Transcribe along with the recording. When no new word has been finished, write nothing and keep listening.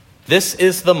This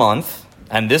is the month,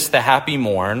 and this the happy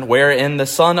morn, wherein the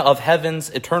Son of Heaven's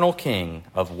eternal King,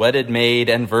 of wedded maid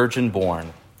and virgin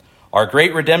born, our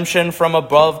great redemption from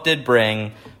above did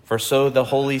bring, for so the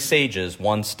holy sages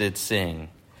once did sing.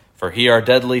 For he our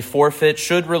deadly forfeit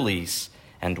should release,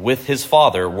 and with his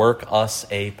Father work us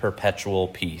a perpetual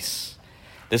peace.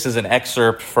 This is an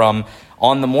excerpt from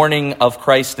On the Morning of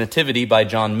Christ's Nativity by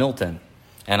John Milton.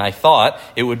 And I thought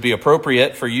it would be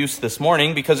appropriate for use this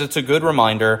morning because it's a good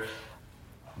reminder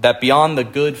that beyond the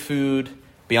good food,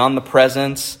 beyond the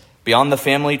presents, beyond the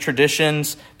family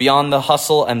traditions, beyond the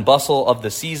hustle and bustle of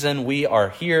the season, we are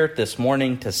here this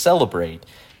morning to celebrate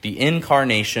the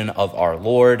incarnation of our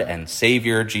Lord and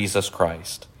Savior, Jesus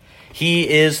Christ. He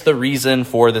is the reason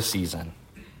for the season.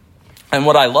 And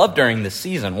what I love during this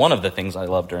season, one of the things I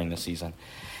love during this season,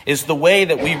 is the way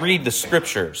that we read the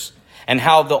scriptures and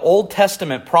how the Old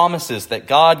Testament promises that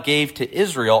God gave to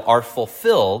Israel are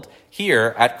fulfilled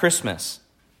here at Christmas.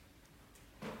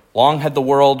 Long had the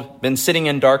world been sitting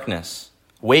in darkness,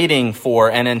 waiting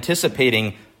for and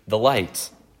anticipating the light.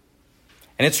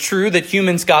 And it's true that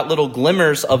humans got little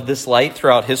glimmers of this light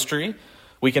throughout history.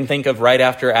 We can think of right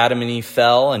after Adam and Eve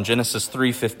fell in Genesis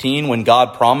 3:15, when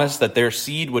God promised that their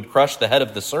seed would crush the head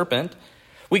of the serpent.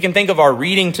 We can think of our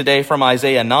reading today from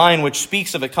Isaiah 9, which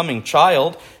speaks of a coming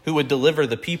child who would deliver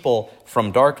the people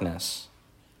from darkness.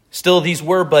 Still, these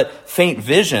were but faint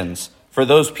visions for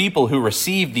those people who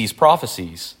received these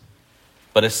prophecies.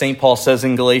 But as St. Paul says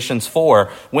in Galatians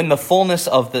 4, when the fullness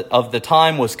of the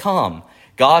time was come,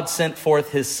 God sent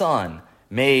forth his Son,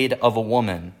 made of a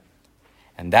woman.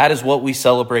 And that is what we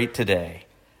celebrate today.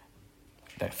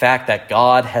 The fact that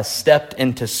God has stepped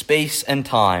into space and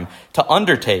time to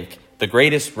undertake the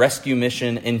greatest rescue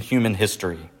mission in human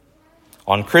history.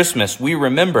 On Christmas, we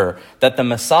remember that the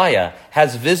Messiah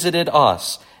has visited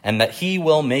us and that he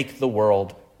will make the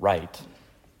world right.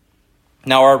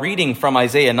 Now, our reading from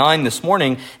Isaiah 9 this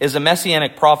morning is a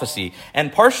messianic prophecy,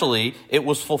 and partially it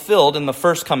was fulfilled in the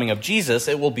first coming of Jesus.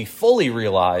 It will be fully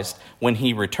realized when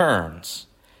he returns.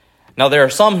 Now, there are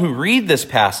some who read this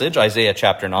passage, Isaiah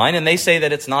chapter 9, and they say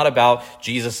that it's not about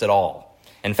Jesus at all.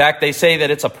 In fact, they say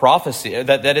that it's a prophecy,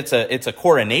 that it's a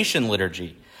coronation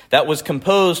liturgy that was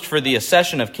composed for the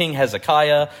accession of King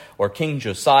Hezekiah or King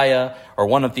Josiah or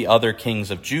one of the other kings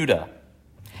of Judah.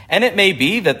 And it may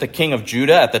be that the king of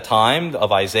Judah at the time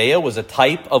of Isaiah was a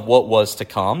type of what was to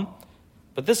come,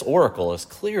 but this oracle is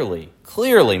clearly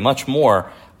much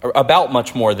more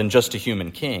than just a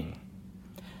human king.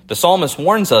 The psalmist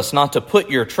warns us not to put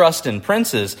your trust in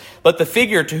princes, but the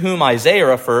figure to whom Isaiah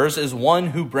refers is one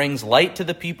who brings light to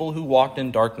the people who walked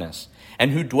in darkness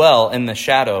and who dwell in the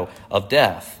shadow of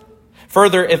death.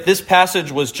 Further, if this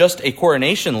passage was just a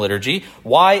coronation liturgy,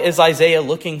 why is Isaiah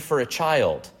looking for a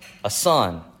child, a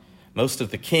son? Most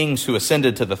of the kings who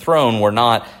ascended to the throne were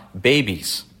not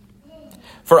babies.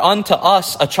 For unto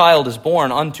us a child is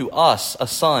born, unto us a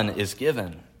son is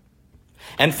given.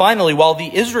 And finally, while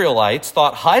the Israelites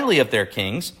thought highly of their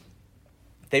kings,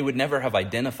 they would never have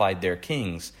identified their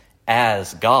kings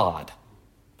as God.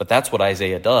 But that's what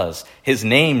Isaiah does. His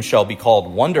name shall be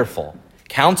called Wonderful,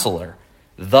 Counselor,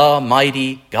 the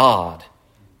Mighty God,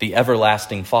 the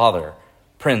Everlasting Father,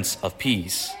 Prince of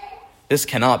Peace. This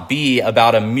cannot be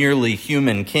about a merely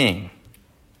human king.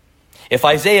 If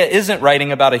Isaiah isn't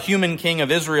writing about a human king of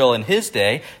Israel in his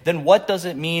day, then what does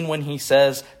it mean when he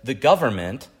says the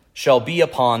government shall be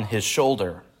upon his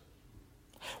shoulder?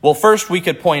 Well, first we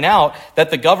could point out that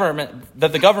the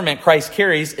government Christ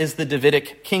carries is the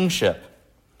Davidic kingship.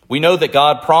 We know that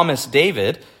God promised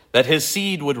David that his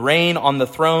seed would reign on the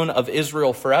throne of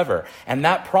Israel forever, and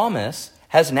that promise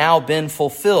has now been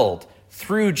fulfilled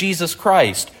through Jesus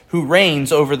Christ, who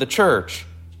reigns over the church.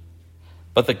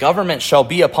 But the government shall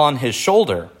be upon his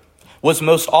shoulder was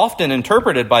most often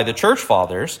interpreted by the church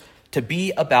fathers to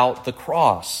be about the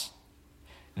cross.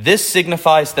 This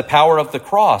signifies the power of the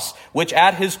cross, which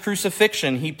at his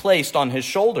crucifixion he placed on his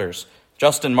shoulders.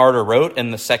 Justin Martyr wrote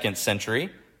in the 2nd century.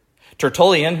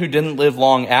 Tertullian, who didn't live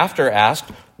long after,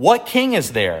 asked, "What king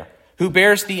is there who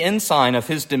bears the ensign of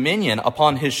his dominion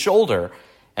upon his shoulder,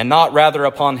 and not rather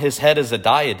upon his head as a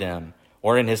diadem,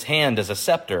 or in his hand as a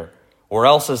scepter, or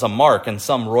else as a mark in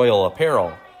some royal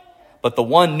apparel? But the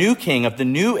one new king of the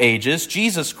new ages,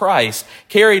 Jesus Christ,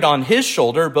 carried on his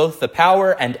shoulder both the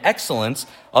power and excellence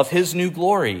of his new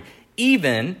glory,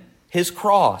 even his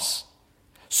cross,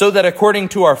 so that according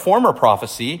to our former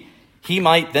prophecy, he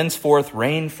might thenceforth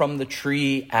reign from the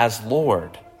tree as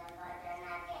Lord."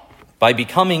 By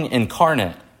becoming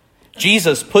incarnate,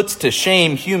 Jesus puts to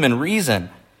shame human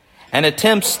reason and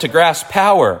attempts to grasp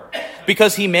power,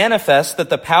 because he manifests that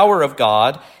the power of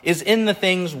God is in the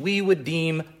things we would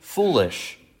deem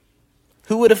foolish.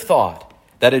 Who would have thought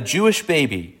that a Jewish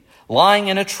baby lying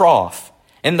in a trough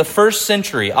in the first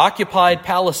century occupied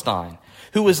Palestine,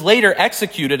 who was later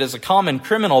executed as a common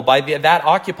criminal by that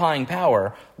occupying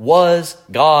power, was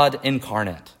God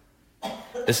incarnate?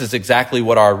 This is exactly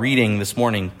what our reading this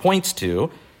morning points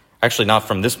to. Actually, not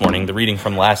from this morning, the reading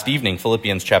from last evening,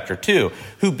 Philippians chapter 2,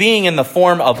 who being in the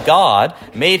form of God,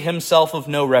 made himself of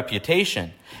no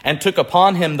reputation, and took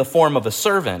upon him the form of a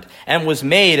servant, and was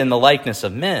made in the likeness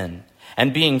of men.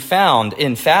 And being found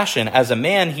in fashion as a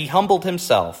man, he humbled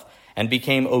himself, and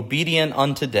became obedient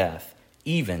unto death,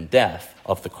 even death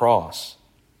of the cross.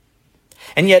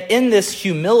 And yet in this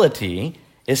humility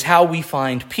is how we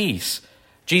find peace.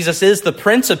 Jesus is the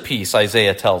Prince of Peace,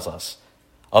 Isaiah tells us.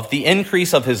 Of the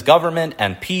increase of his government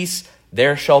and peace,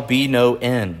 there shall be no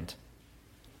end.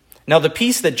 Now, the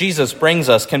peace that Jesus brings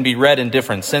us can be read in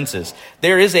different senses.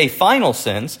 There is a final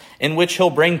sense in which he'll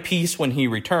bring peace when he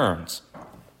returns.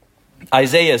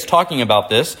 Isaiah is talking about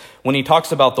this when he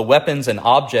talks about the weapons and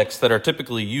objects that are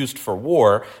typically used for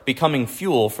war becoming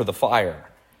fuel for the fire.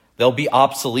 They'll be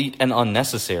obsolete and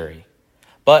unnecessary.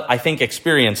 But I think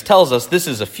experience tells us this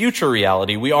is a future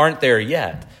reality. We aren't there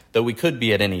yet, though we could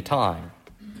be at any time.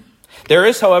 There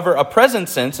is, however, a present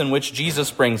sense in which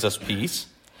Jesus brings us peace.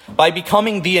 By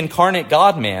becoming the incarnate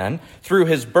God-man, through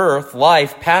his birth,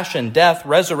 life, passion, death,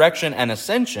 resurrection, and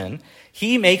ascension,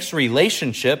 he makes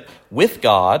relationship with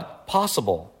God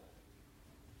possible.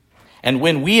 And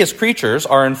when we as creatures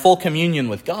are in full communion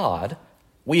with God,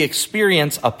 we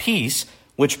experience a peace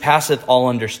which passeth all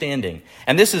understanding.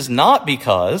 And this is not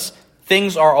because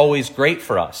things are always great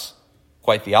for us.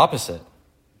 Quite the opposite.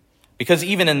 Because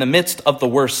even in the midst of the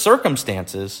worst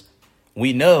circumstances,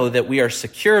 we know that we are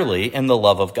securely in the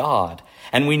love of God.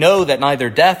 And we know that neither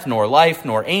death, nor life,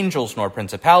 nor angels, nor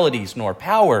principalities, nor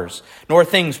powers, nor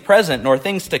things present, nor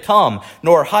things to come,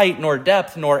 nor height, nor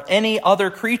depth, nor any other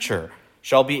creature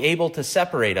shall be able to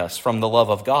separate us from the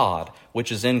love of God,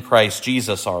 which is in Christ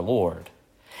Jesus our Lord.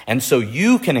 And so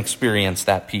you can experience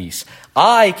that peace.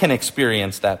 I can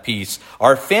experience that peace.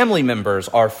 Our family members,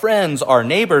 our friends, our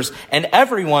neighbors, and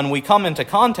everyone we come into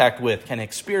contact with can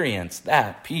experience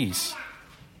that peace.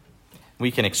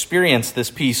 We can experience this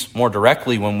peace more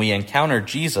directly when we encounter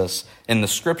Jesus in the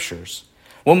Scriptures,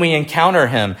 when we encounter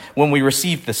him, when we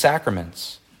receive the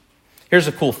sacraments. Here's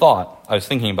a cool thought. I was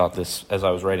thinking about this as I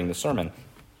was writing the sermon.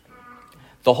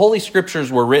 The Holy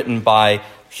Scriptures were written by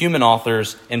human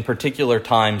authors in particular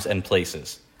times and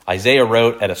places. Isaiah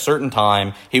wrote at a certain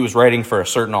time. He was writing for a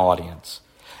certain audience.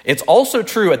 It's also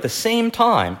true at the same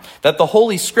time that the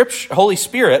Holy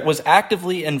Spirit was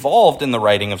actively involved in the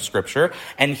writing of Scripture,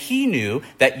 and he knew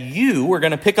that you were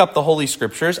going to pick up the Holy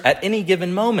Scriptures at any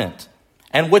given moment,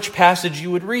 and which passage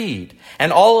you would read,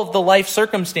 and all of the life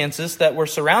circumstances that were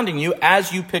surrounding you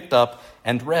as you picked up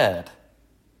and read.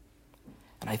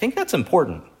 And I think that's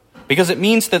important, because it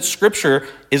means that Scripture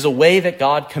is a way that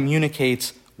God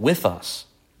communicates with us.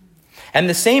 And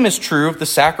the same is true of the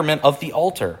sacrament of the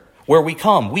altar, where we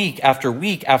come week after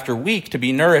week after week to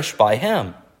be nourished by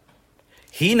him.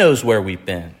 He knows where we've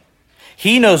been.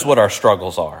 He knows what our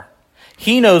struggles are.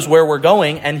 He knows where we're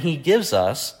going, and he gives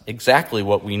us exactly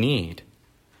what we need.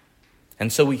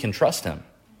 And so we can trust him.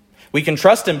 We can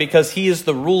trust him because he is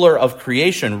the ruler of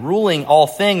creation, ruling all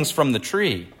things from the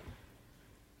tree.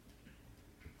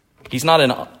 He's not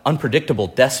an unpredictable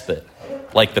despot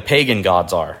like the pagan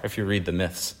gods are, if you read the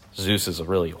myths. Zeus is a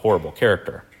really horrible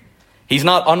character. He's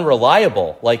not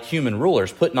unreliable like human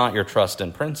rulers. Put not your trust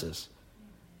in princes.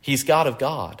 He's God of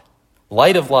God,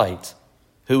 light of light,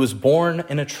 who was born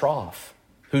in a trough,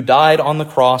 who died on the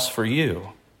cross for you.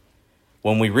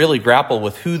 When we really grapple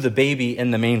with who the baby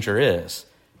in the manger is,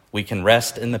 we can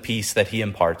rest in the peace that he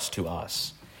imparts to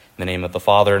us. In the name of the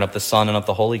Father, and of the Son, and of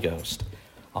the Holy Ghost.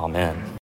 Amen.